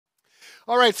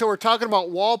All right, so we're talking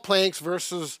about wall planks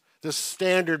versus the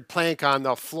standard plank on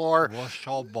the floor. We'll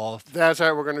show both. That's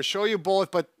right. We're going to show you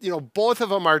both, but both of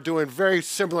them are doing very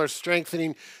similar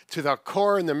strengthening to the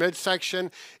core and the midsection.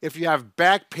 If you have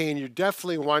back pain, you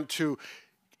definitely want to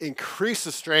increase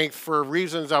the strength for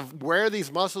reasons of where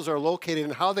these muscles are located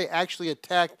and how they actually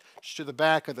attach to the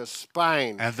back of the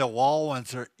spine. And the wall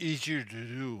ones are easier to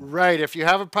do. Right. If you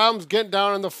have problems getting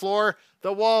down on the floor,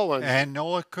 the wall ones. And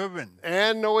no equipment.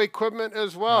 And no equipment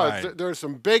as well. Right. There's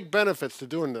some big benefits to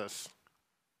doing this.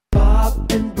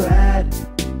 Bob and Brad,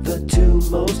 the two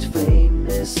most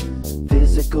famous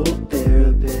physical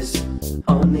therapists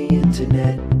on the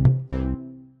internet.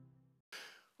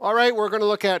 All right, we're going to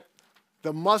look at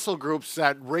the muscle groups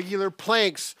that regular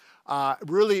planks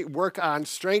really work on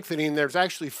strengthening. There's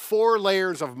actually 4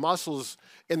 layers of muscles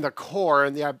in the core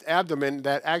and the abdomen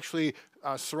that actually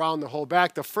surround the whole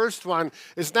back. The first one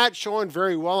is not showing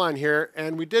very well on here,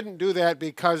 and we didn't do that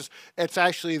because it's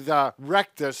actually the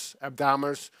rectus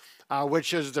abdominis,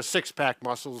 which is the six-pack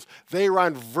muscles. They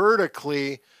run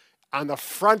vertically on the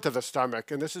front of the stomach,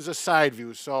 and this is a side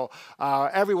view, so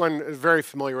everyone is very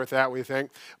familiar with that, we think.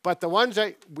 But the ones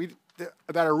that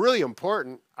are really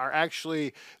important are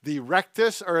actually the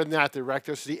rectus, or not the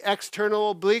rectus, the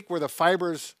external oblique, where the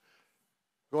fibers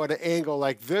go at an angle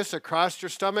like this across your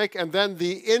stomach, and then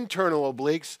the internal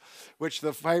obliques, which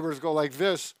the fibers go like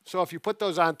this. So if you put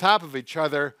those on top of each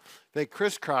other, they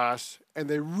crisscross, and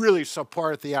they really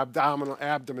support the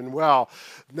abdomen well.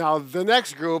 Now, the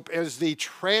next group is the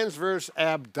transverse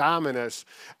abdominis.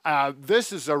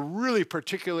 This is a really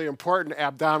particularly important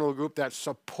abdominal group that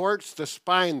supports the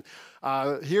spine.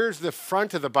 Here's the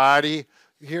front of the body.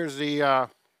 Here's the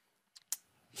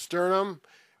sternum.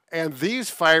 And these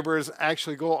fibers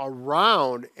actually go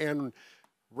around and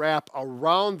wrap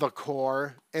around the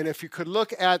core. And if you could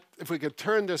look at, if we could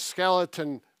turn the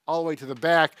skeleton all the way to the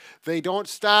back, they don't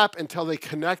stop until they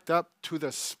connect up to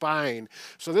the spine.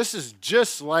 So this is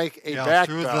just like a back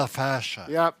through belt. the fascia.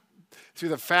 Yep. Through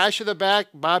the fascia of the back,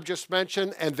 Bob just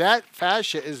mentioned, and that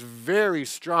fascia is very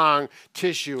strong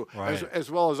tissue, Right. as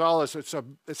well as all this. It's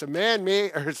a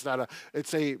man-made, or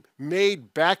it's a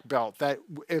made back belt that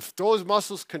if those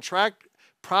muscles contract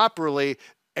properly,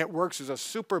 it works as a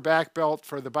super back belt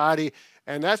for the body,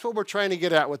 and that's what we're trying to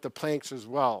get at with the planks as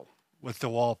well. With the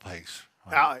wall planks.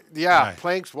 Yeah, Right.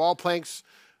 planks, wall planks,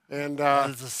 and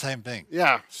It's the same thing.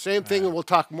 yeah, same thing, and we'll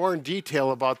talk more in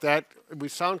detail about that. We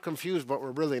sound confused, but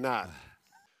we're really not.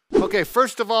 Okay,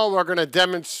 first of all, we're going to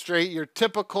demonstrate your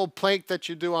typical plank that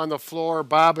you do on the floor.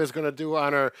 Bob is going to do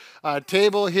on our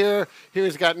table here. Here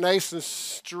he's got nice and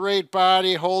straight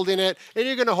body holding it, and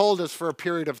you're going to hold this for a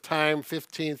period of time,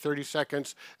 15, 30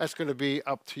 seconds. That's going to be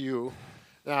up to you.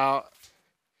 Now,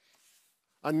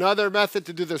 another method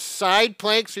to do the side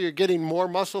plank, so you're getting more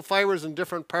muscle fibers in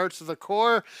different parts of the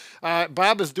core.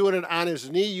 Bob is doing it on his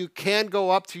knee. You can go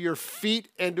up to your feet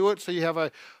and do it, so you have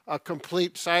a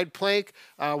complete side plank.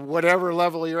 Whatever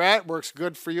level you're at works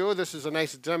good for you. This is a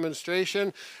nice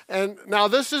demonstration. And now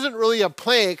this isn't really a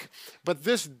plank, but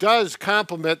this does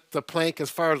complement the plank as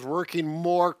far as working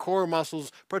more core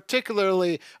muscles,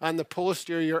 particularly on the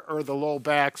posterior or the low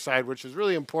back side, which is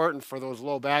really important for those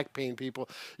low back pain people.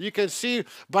 You can see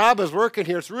Bob is working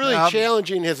here. It's really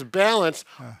challenging his balance.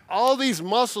 All these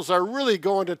muscles are really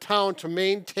going to town to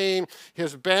maintain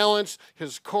his balance,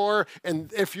 his core.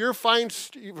 And if you find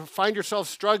yourself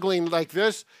struggling like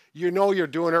this, you know you're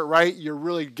doing it right. You're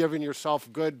really giving yourself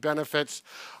good benefits.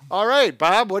 All right,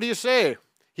 Bob, what do you say?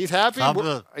 He's happy?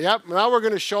 Yep. Now we're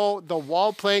going to show the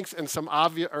wall planks and some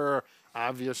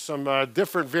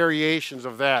different variations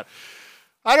of that.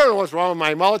 I don't know what's wrong with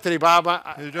my mouth today, Bob.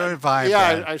 You're doing fine,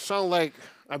 Yeah, Brad. I sound like...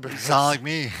 You sound like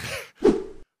me.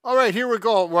 All right, here we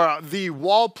go. The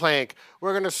wall plank.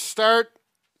 We're going to start,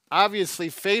 obviously,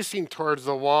 facing towards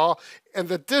the wall. And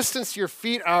the distance your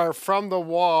feet are from the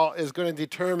wall is going to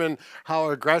determine how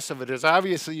aggressive it is.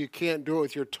 Obviously, you can't do it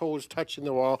with your toes touching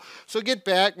the wall. So get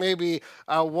back maybe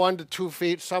 1 to 2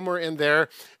 feet, somewhere in there.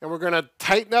 And we're going to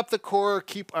tighten up the core,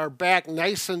 keep our back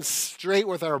nice and straight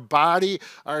with our body,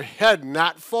 our head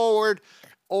not forward,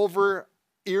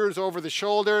 ears over the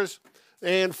shoulders,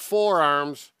 and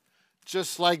forearms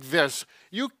just like this.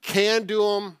 You can do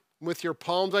them with your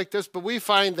palms like this, but we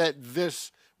find that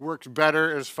this works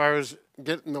better as far as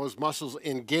getting those muscles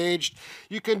engaged.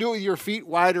 You can do it with your feet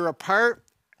wider apart.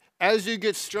 As you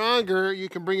get stronger, you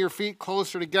can bring your feet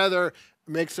closer together. It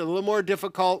makes it a little more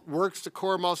difficult, works the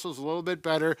core muscles a little bit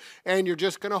better, and you're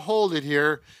just going to hold it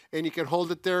here, and you can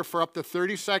hold it there for up to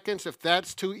 30 seconds if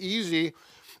that's too easy.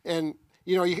 And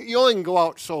you know, you only can go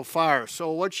out so far.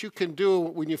 So what you can do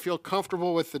when you feel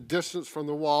comfortable with the distance from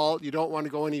the wall, you don't want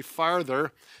to go any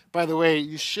farther. By the way,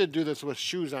 you should do this with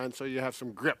shoes on so you have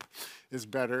some grip is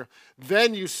better.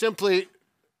 Then you simply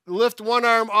lift one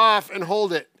arm off and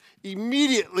hold it.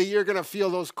 Immediately, you're going to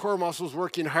feel those core muscles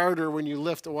working harder when you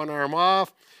lift the one arm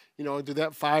off. You know, do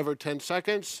that 5 or 10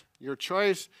 seconds, your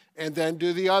choice, and then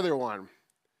do the other one.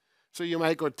 So you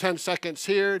might go 10 seconds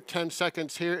here, 10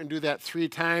 seconds here, and do that 3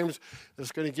 times.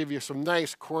 That's going to give you some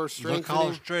nice core strengthening. Look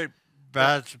how straight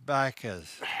Brad's back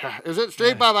is. Is it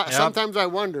straight, Bob? Yep. Sometimes I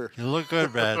wonder. You look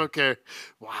good, Brad. Okay.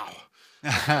 Wow.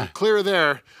 Clear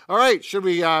there. All right. Should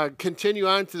we continue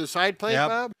on to the side plank, Yep.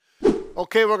 Bob?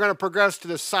 Okay, we're going to progress to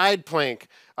the side plank.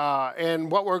 And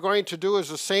what we're going to do is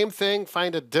the same thing.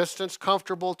 Find a distance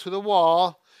comfortable to the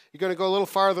wall. You're going to go a little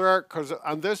farther out because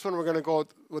on this one we're going to go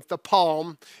with the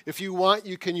palm. If you want,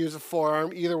 you can use a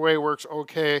forearm. Either way works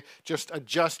okay. Just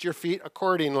adjust your feet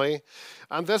accordingly.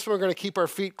 On this one we're going to keep our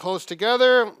feet close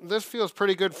together. This feels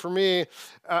pretty good for me.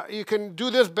 You can do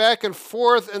this back and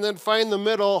forth and then find the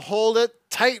middle. Hold it.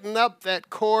 Tighten up that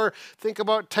core. Think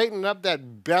about tightening up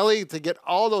that belly to get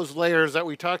all those layers that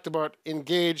we talked about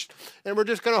engaged. And we're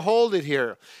just going to hold it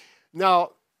here.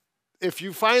 Now, if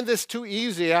you find this too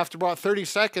easy after about 30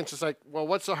 seconds, it's like, well,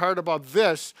 what's so hard about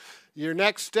this? Your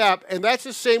next step, and that's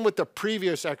the same with the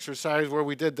previous exercise where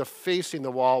we did the facing the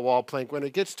wall plank. When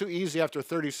it gets too easy after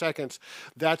 30 seconds,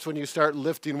 that's when you start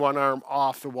lifting one arm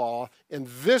off the wall. In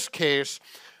this case,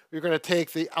 you're going to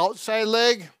take the outside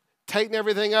leg, tighten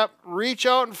everything up, reach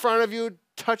out in front of you,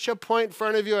 touch a point in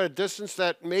front of you at a distance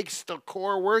that makes the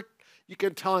core work. You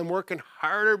can tell I'm working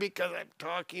harder because I'm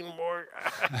talking more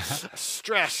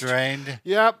stressed. Strained.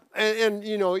 Yep. And,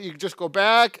 you know, you just go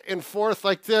back and forth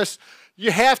like this.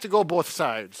 You have to go both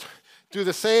sides. Do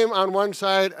the same on one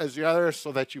side as the other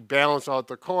so that you balance out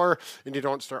the core and you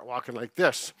don't start walking like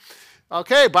this.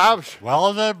 Okay, Bob.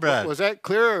 Well done, Brad. Was that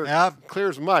clear? Yep. Clear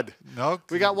as mud. No.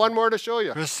 We got one more to show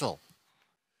you. Crystal.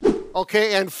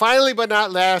 Okay, and finally but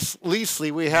not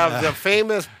leastly, we have the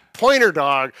famous pointer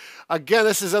dog. Again,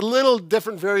 this is a little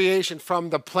different variation from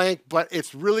the plank, but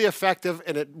it's really effective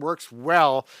and it works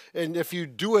well. And if you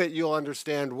do it, you'll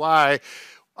understand why.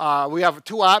 We have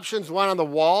 2 options, one on the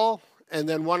wall and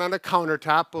then one on the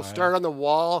countertop. We'll start on the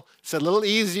wall. It's a little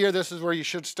easier. This is where you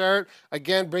should start.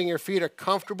 Again, bring your feet a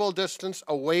comfortable distance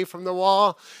away from the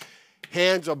wall.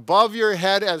 Hands above your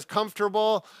head as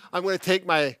comfortable. I'm going to take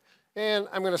and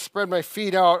I'm going to spread my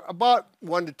feet out about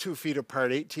 1 to 2 feet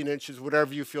apart, 18 inches,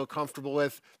 whatever you feel comfortable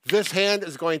with. This hand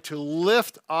is going to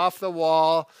lift off the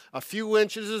wall. A few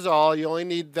inches is all. You only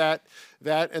need that.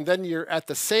 And then you're at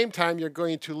the same time, you're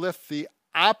going to lift the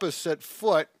opposite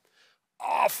foot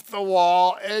off the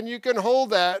wall. And you can hold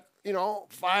that,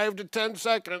 5 to 10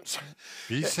 seconds.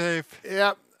 Be safe.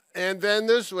 Yep. And then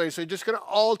this way. So you're just going to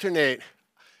alternate.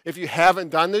 If you haven't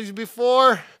done these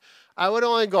before, I would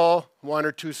only go 1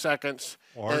 or 2 seconds.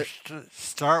 Or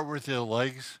start with your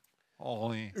legs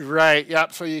only. Right,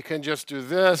 yep. So you can just do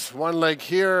this. 1 leg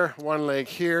here, 1 leg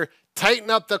here.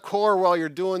 Tighten up the core while you're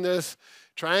doing this.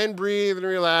 Try and breathe and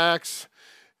relax.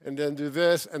 And then do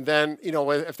this. And then,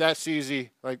 if that's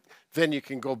easy, then you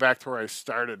can go back to where I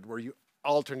started, where you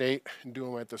alternate and do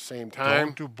them at the same time.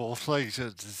 Don't do both legs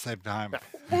at the same time.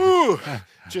 Woo!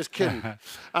 Just kidding.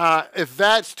 If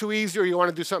that's too easy or you want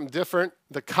to do something different,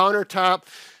 the countertop,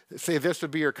 say this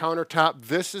would be your countertop.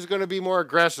 This is going to be more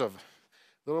aggressive,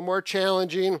 a little more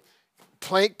challenging.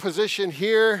 Plank position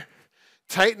here.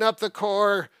 Tighten up the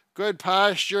core. Good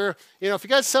posture. If you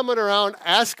got someone around,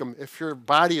 ask them if your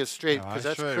body is straight because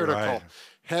that's critical. Right.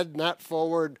 Head not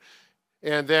forward.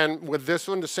 And then with this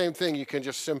one, the same thing. You can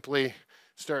just simply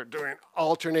start doing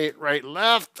alternate right,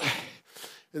 left,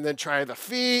 and then try the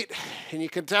feet. And you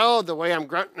can tell the way I'm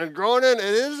grunting and groaning, it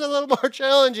is a little more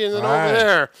challenging than over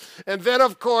there. And then,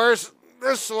 of course,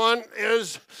 this one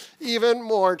is even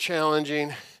more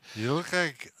challenging. You look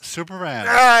like Superman.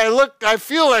 I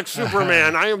feel like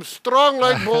Superman. I am strong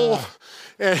like bull.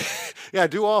 And,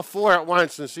 do all 4 at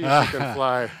once and see if you can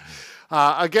fly.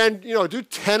 Again, do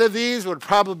 10 of these would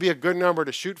probably be a good number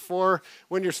to shoot for.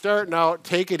 When you're starting out,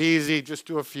 take it easy. Just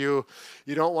do a few.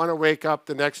 You don't want to wake up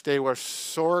the next day with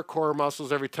sore core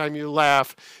muscles. Every time you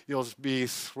laugh, you'll be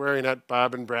swearing at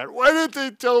Bob and Brad. Why didn't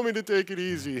they tell me to take it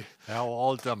easy? Yeah,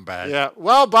 all done bad. Yeah.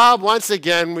 Well, Bob, once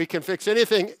again, we can fix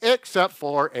anything except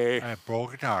for a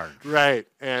broken heart. Right.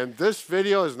 And this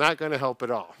video is not going to help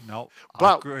at all. No.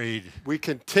 But agreed. We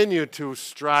continue to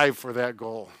strive for that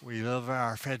goal. We live in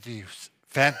our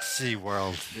fantasy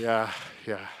world. Yeah.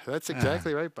 That's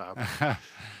exactly right, Bob.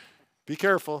 Be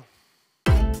careful.